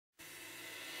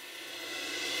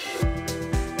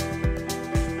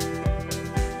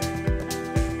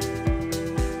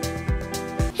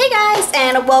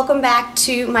and welcome back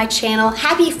to my channel.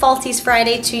 Happy Falsies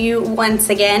Friday to you once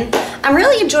again. I'm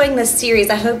really enjoying this series.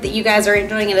 I hope that you guys are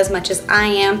enjoying it as much as I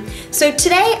am. So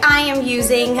today I am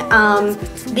using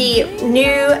the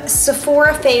new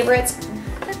Sephora Favorites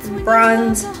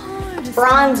Bronze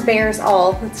Bears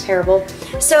All. That's terrible.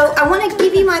 So I want to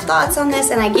give you my thoughts on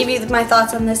this, and I give you my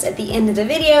thoughts on this at the end of the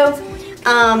video.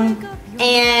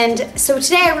 And so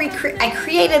today I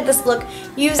created this look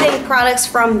using products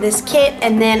from this kit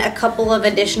and then a couple of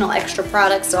additional extra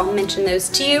products, so I'll mention those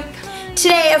to you.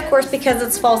 Today, of course, because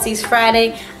it's Falsies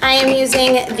Friday, I am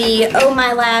using the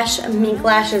My Lash mink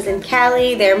lashes in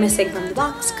Cali. They're missing from the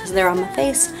box because they're on my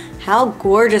face. How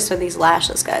gorgeous are these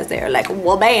lashes, guys? They are like,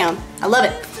 wha-bam. I love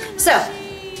it. So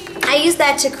I used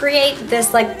that to create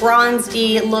this like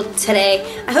bronzy look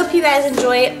today. I hope you guys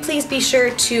enjoy it. Please be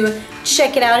sure to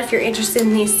check it out if you're interested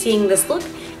in seeing this look.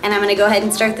 And I'm gonna go ahead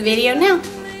and start the video now.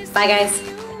 Bye guys.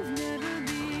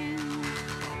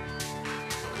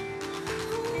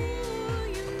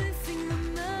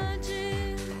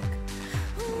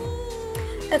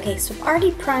 Okay, so I've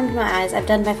already primed my eyes. I've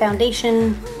done my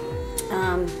foundation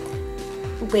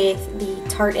with the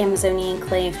Tarte Amazonian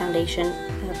Clay foundation,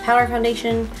 powder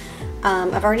foundation.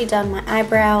 I've already done my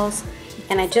eyebrows,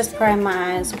 and I just primed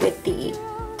my eyes with the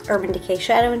Urban Decay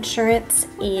Shadow Insurance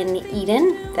in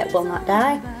Eden that will not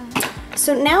die.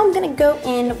 So now I'm going to go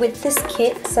in with this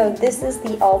kit. So this is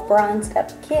the all bronzed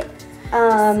up kit.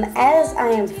 As I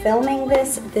am filming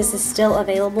this is still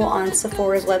available on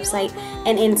Sephora's website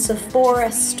and in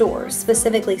Sephora stores,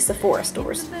 specifically Sephora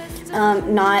stores,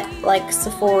 not like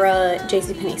Sephora,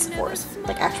 JCPenney Sephora's,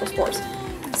 like actual stores.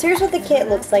 So here's what the kit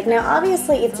looks like. Now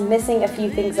obviously it's missing a few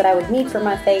things that I would need for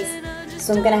my face,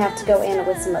 so I'm going to have to go in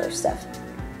with some other stuff.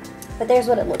 But there's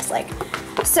what it looks like.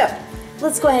 So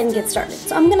let's go ahead and get started.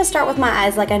 So I'm going to start with my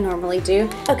eyes like I normally do.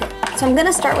 Okay, so I'm going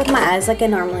to start with my eyes like I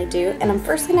normally do, and I'm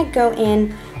first going to go in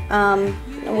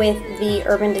with the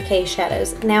Urban Decay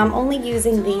shadows. Now I'm only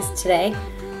using these today.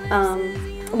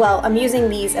 Well, I'm using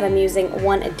these and I'm using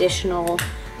one additional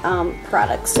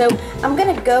product. So I'm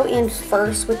going to go in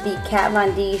first with the Kat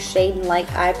Von D Shade and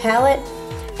Like Eye Palette,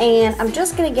 and I'm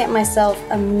just going to get myself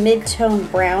a mid-tone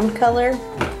brown color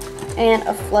and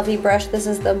a fluffy brush. This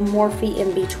is the Morphe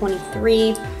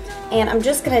MB23, and I'm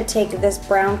just going to take this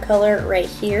brown color right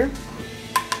here,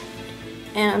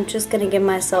 and I'm just going to give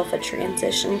myself a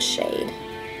transition shade.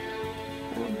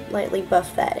 Lightly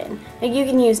buff that in. Now you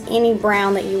can use any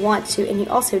brown that you want to, and you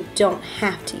also don't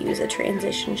have to use a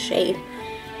transition shade.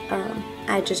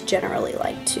 I just generally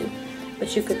like to,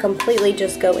 but you could completely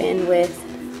just go in with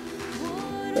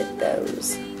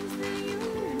those.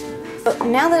 But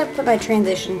now that I put my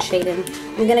transition shade in,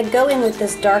 I'm going to go in with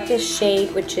this darkest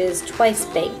shade, which is Twice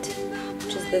Baked,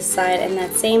 which is this side, and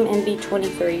that same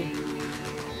MB23.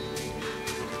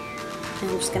 And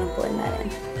I'm just going to blend that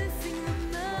in.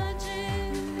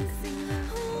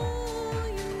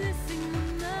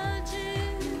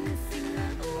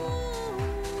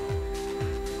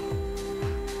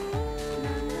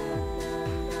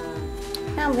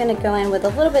 Now I'm going to go in with a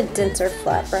little bit denser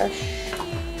flat brush.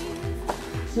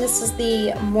 This is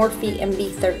the Morphe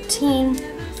MB13,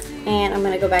 and I'm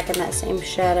going to go back in that same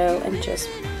shadow and just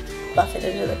buff it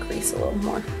into the crease a little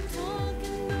more.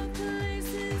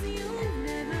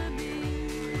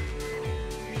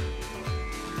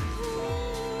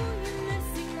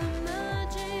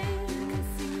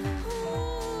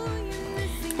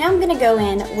 Now I'm going to go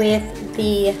in with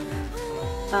the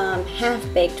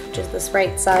Half Baked, which is this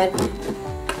right side.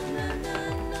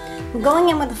 I'm going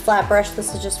in with a flat brush.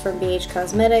 This is just from BH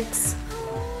Cosmetics.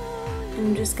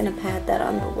 I'm just going to pat that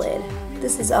on the lid.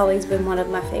 This has always been one of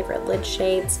my favorite lid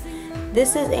shades.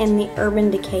 This is in the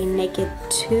Urban Decay Naked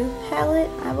 2 palette,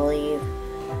 I believe.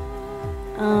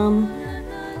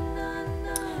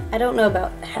 I don't know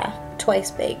about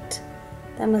Twice Baked.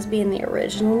 That must be in the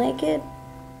original Naked,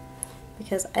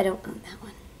 because I don't own that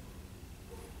one.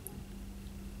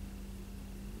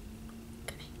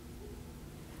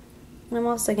 I'm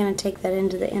also going to take that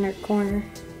into the inner corner.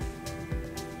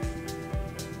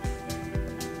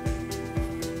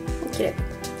 Okay,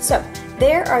 so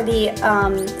there are the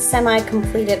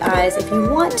semi-completed eyes. If you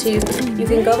want to, you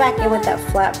can go back in with that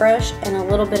flat brush and a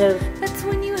little bit of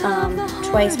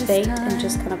Twice Baked and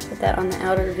just kind of put that on the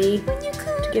outer V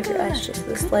to give your eyes just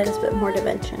the slightest bit more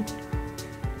dimension.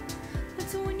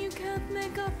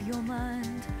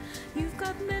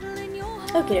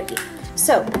 Okie dokie.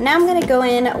 So now I'm going to go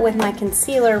in with my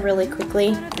concealer really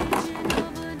quickly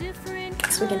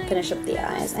so we can finish up the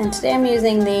eyes. And today I'm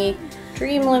using the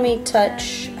Dream Lumi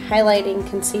Touch Highlighting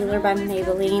Concealer by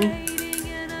Maybelline.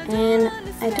 And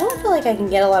I don't feel like I can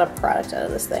get a lot of product out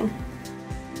of this thing.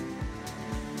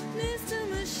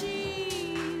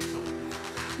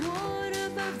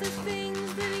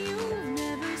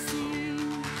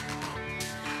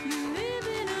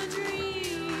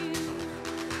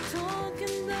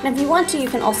 And if you want to, you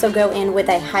can also go in with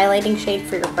a highlighting shade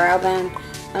for your brow bone.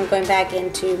 I'm going back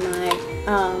into my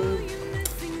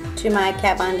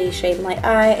Kat Von D shade Light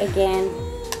Eye. Again,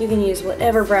 you can use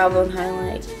whatever brow bone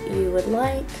highlight you would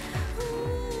like.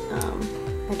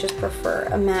 I just prefer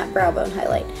a matte brow bone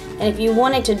highlight. And if you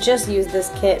wanted to just use this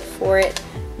kit for it,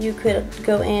 you could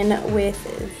go in with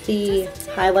the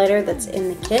highlighter that's in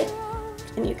the kit,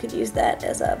 and you could use that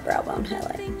as a brow bone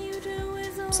highlight.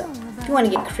 So if you want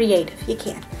to get creative, you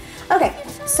can. Okay,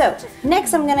 so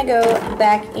next I'm gonna go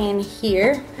back in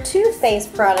here. Two face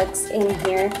products in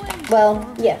here. Well,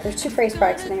 yeah, there's two face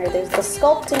products in here. There's the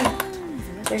sculpting,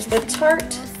 there's the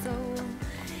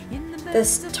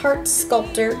Tarte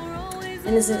Sculptor,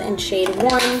 and this is in shade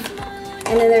 1.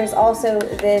 And then there's also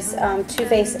this Too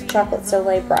Faced Chocolate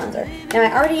Soleil bronzer. Now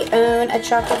I already own a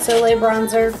Chocolate Soleil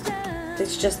bronzer.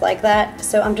 It's just like that,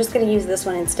 so I'm just going to use this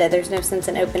one instead. There's no sense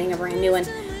in opening a brand new one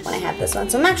when I have this one.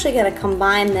 So I'm actually going to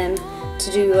combine them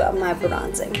to do my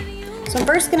bronzing. So I'm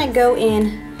first going to go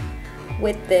in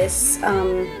with this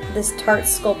this Tarte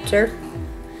Sculptor,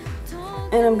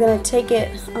 and I'm going to take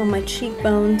it on my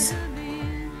cheekbones.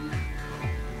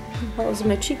 Those are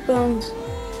my cheekbones,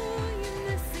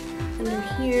 under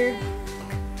here,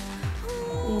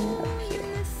 and up here.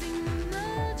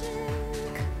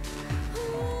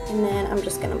 And then I'm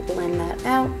just going to blend that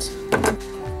out.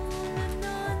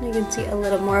 You can see a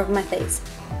little more of my face.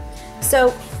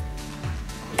 So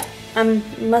I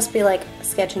must be like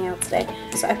sketching out today,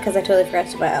 because I totally forgot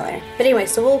to buy eyeliner. But anyway,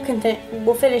 so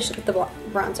we'll finish with the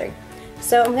bronzer.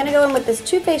 So I'm going to go in with this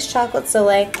Too Faced Chocolate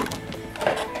Soleil.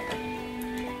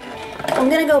 I'm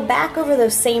going to go back over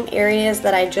those same areas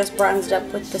that I just bronzed up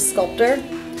with the Sculptor.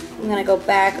 I'm going to go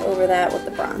back over that with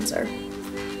the bronzer.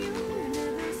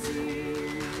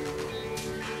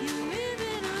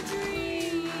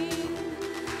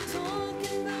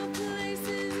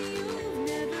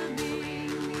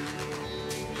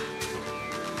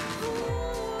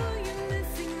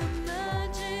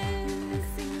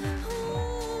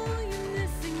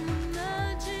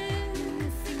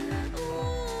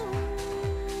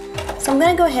 So I'm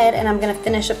going to go ahead and I'm going to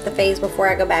finish up the face before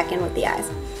I go back in with the eyes.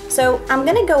 So I'm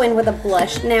going to go in with a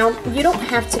blush. Now, you don't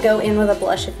have to go in with a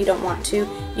blush if you don't want to.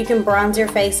 You can bronze your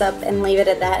face up and leave it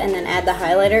at that and then add the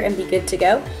highlighter and be good to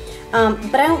go.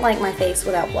 But I don't like my face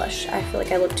without blush. I feel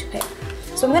like I look too pale.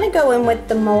 So I'm going to go in with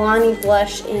the Milani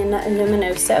blush in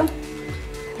Luminoso.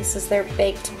 This is their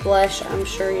baked blush. I'm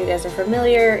sure you guys are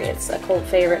familiar. It's a cult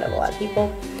favorite of a lot of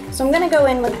people. So I'm going to go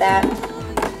in with that,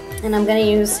 and I'm going to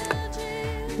use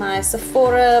my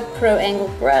Sephora Pro Angle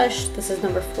brush. This is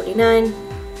number 49.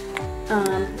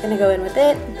 I'm gonna go in with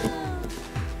it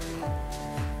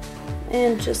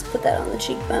and just put that on the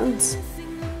cheekbones.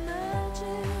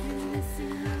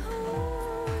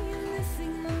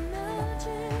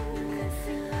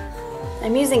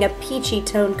 I'm using a peachy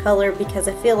tone color because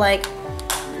I feel like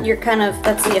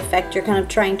that's the effect you're kind of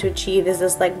trying to achieve, is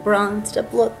this like bronzed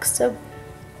up look. So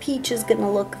peach is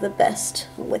gonna look the best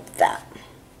with that.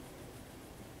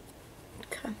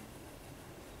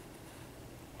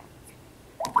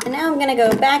 And now I'm going to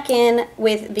go back in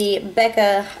with the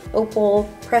Becca Opal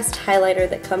pressed highlighter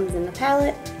that comes in the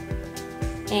palette.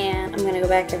 And I'm going to go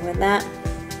back in with that.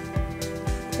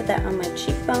 Put that on my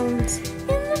cheekbones. In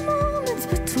the moments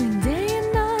between day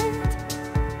and night,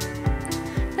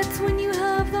 that's when you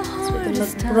have the hardest time. So we can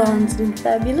look bronzed and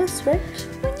fabulous, right?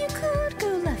 When you could go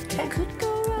left, you could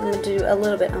go right. I'm going to do a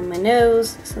little bit on my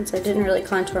nose, since I didn't really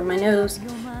contour my nose.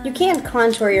 You can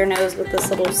contour your nose with this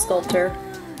little sculptor.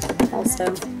 Also,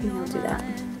 I'll do that.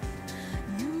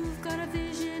 You've got a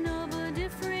vision of a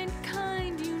different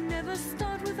kind. You never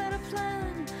start without a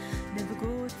plan. Never go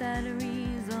without a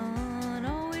reason.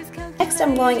 Always calculate. Next,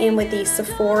 I'm going in with the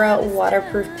Sephora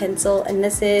waterproof pencil, and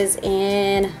this is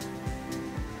in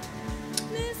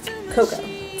Cocoa.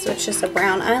 So it's just a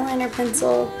brown eyeliner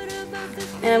pencil,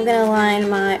 and I'm gonna line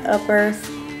my upper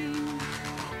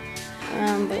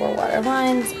lower water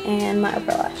lines and my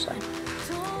upper lash line.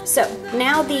 So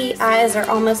now the eyes are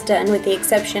almost done, with the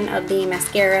exception of the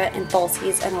mascara and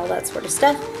falsies and all that sort of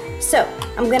stuff. So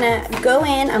I'm gonna go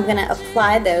in, I'm gonna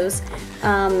apply those,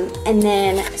 and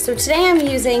then, so today I'm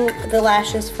using the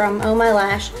lashes from My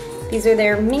Lash. These are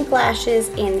their mink lashes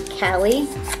in Cali.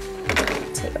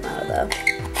 Take them out of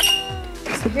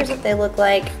the, so here's what they look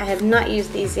like. I have not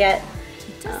used these yet.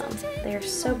 They're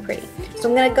so pretty. So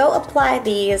I'm gonna go apply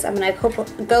these. I'm gonna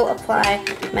go apply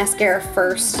mascara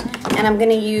first, and I'm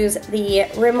gonna use the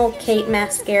Rimmel Kate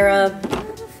mascara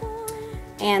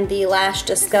and the Lash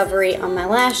Discovery on my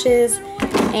lashes,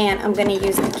 and I'm gonna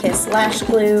use the Kiss Lash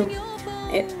Glue.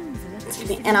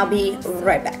 And I'll be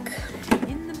right back.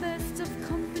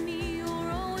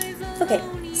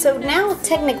 Okay, so now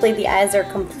technically the eyes are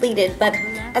completed, but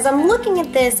as I'm looking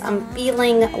at this, I'm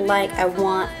feeling like I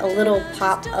want a little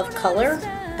pop of color.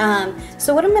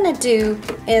 So what I'm going to do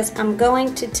is I'm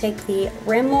going to take the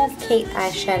Rimmel Kate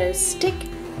eyeshadow stick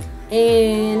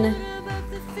in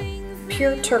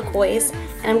pure turquoise,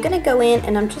 and I'm going to go in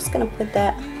and I'm just going to put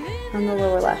that on the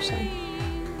lower lash line.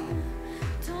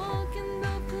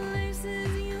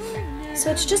 So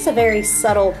it's just a very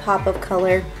subtle pop of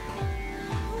color,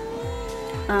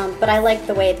 but I like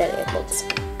the way that it looks.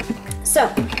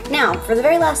 So now for the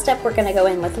very last step, we're going to go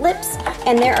in with lips,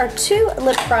 and there are 2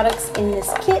 lip products in this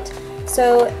kit.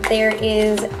 So there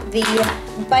is the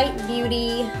Bite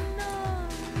Beauty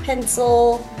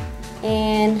pencil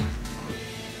in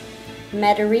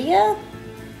Materia,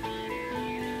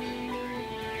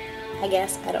 I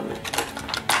guess, I don't know.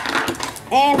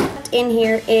 And in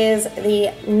here is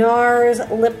the NARS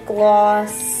lip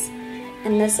gloss,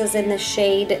 and this is in the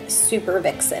shade Super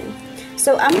Vixen.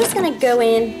 So I'm just going to go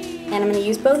in and I'm going to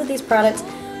use both of these products.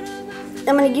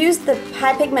 I'm going to use the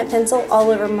high pigment pencil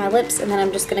all over my lips, and then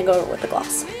I'm just going to go over with the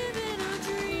gloss.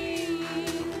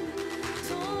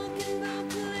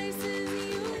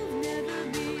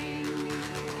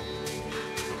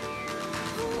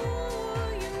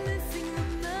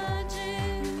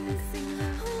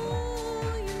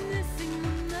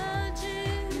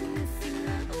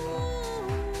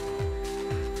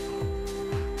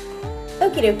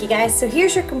 Okie dokie guys, so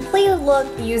here's your completed look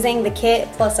using the kit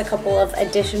plus a couple of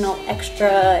additional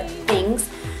extra things.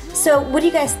 So what do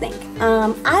you guys think?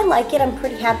 I like it, I'm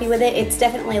pretty happy with it. It's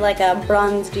definitely like a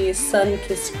bronzed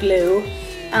sun-kissed glow,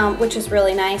 which is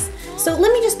really nice. So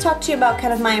let me just talk to you about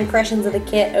kind of my impressions of the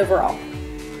kit overall.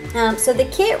 So the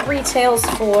kit retails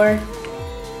for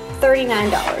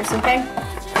 $39, okay?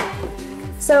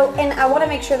 So, and I want to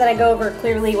make sure that I go over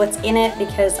clearly what's in it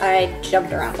because I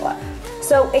jumped around a lot.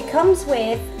 So it comes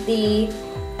with the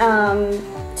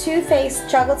Too Faced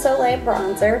Chocolate Soleil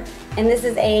bronzer, and this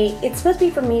is it's supposed to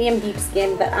be for medium deep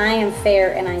skin, but I am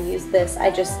fair and I use this.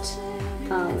 I just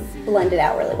blend it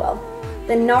out really well.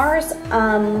 The NARS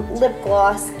lip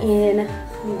gloss in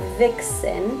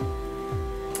Vixen,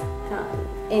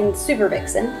 in Super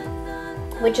Vixen,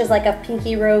 which is like a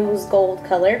pinky rose gold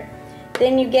color.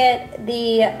 Then you get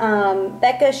the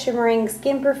Becca Shimmering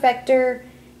Skin Perfector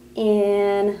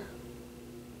in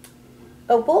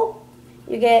Opal.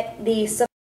 You get the Sephora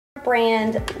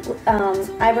brand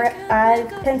eye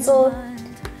pencil,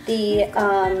 the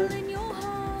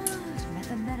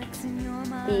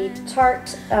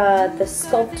Tarte, the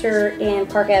Sculptor in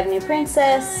Park Avenue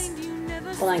Princess.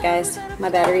 Hold on guys, my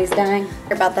battery's dying.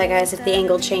 Sorry about that guys, if the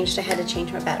angle changed I had to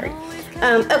change my battery.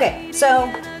 Okay, so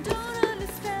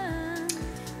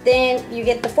then you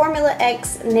get the Formula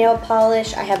X nail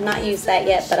polish. I have not used that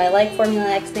yet, but I like Formula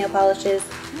X nail polishes.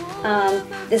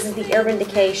 This is the Urban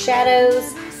Decay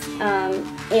shadows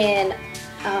in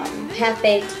Half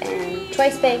Baked and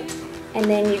Twice Baked, and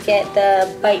then you get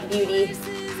the Bite Beauty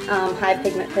high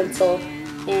pigment pencil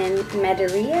in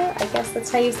Materia, I guess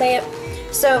that's how you say it.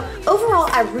 So overall,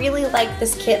 I really like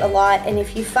this kit a lot, and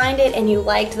if you find it and you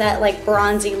liked that like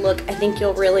bronzy look, I think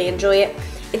you'll really enjoy it.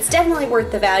 It's definitely worth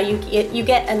the value. You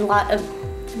get a lot of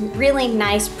really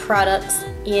nice products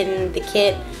in the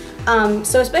kit.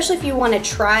 So especially if you want to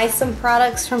try some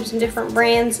products from some different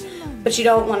brands, but you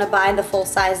don't want to buy the full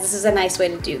size, this is a nice way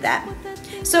to do that.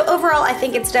 So overall, I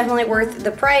think it's definitely worth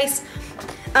the price.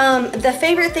 The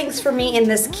favorite things for me in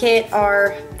this kit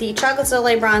are the Chocolate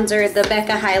Soleil bronzer, the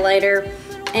Becca highlighter,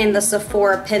 and the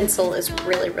Sephora pencil is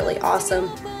really, really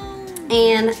awesome.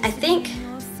 And I think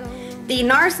the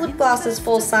NARS lip gloss is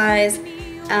full size,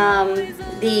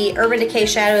 the Urban Decay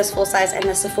shadow is full size, and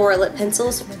the Sephora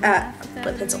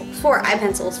Sephora eye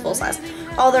pencil is full size.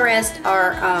 All the rest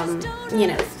are, you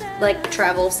know, like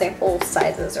travel sample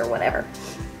sizes or whatever.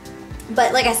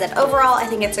 But like I said, overall, I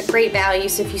think it's a great value,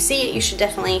 so if you see it, you should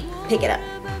definitely pick it up.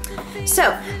 So,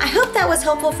 I hope that was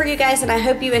helpful for you guys, and I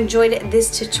hope you enjoyed this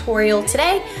tutorial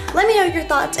today. Let me know your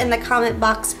thoughts in the comment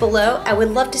box below. I would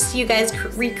love to see you guys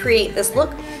recreate this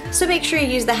look, so make sure you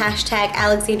use the hashtag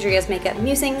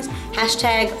alexandriasmakeupmusings,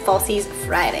 hashtag Falsies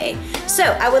Friday. So,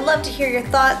 I would love to hear your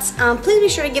thoughts. Please be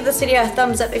sure to give this video a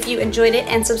thumbs up if you enjoyed it,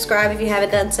 and subscribe if you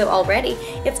haven't done so already.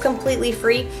 It's completely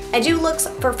free. I do looks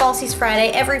for Falsies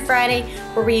Friday every Friday,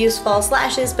 where we use false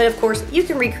lashes, but of course, you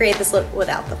can recreate this look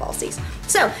without the falsies.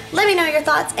 So, let me know your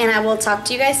thoughts, and I will talk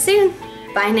to you guys soon.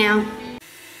 Bye now.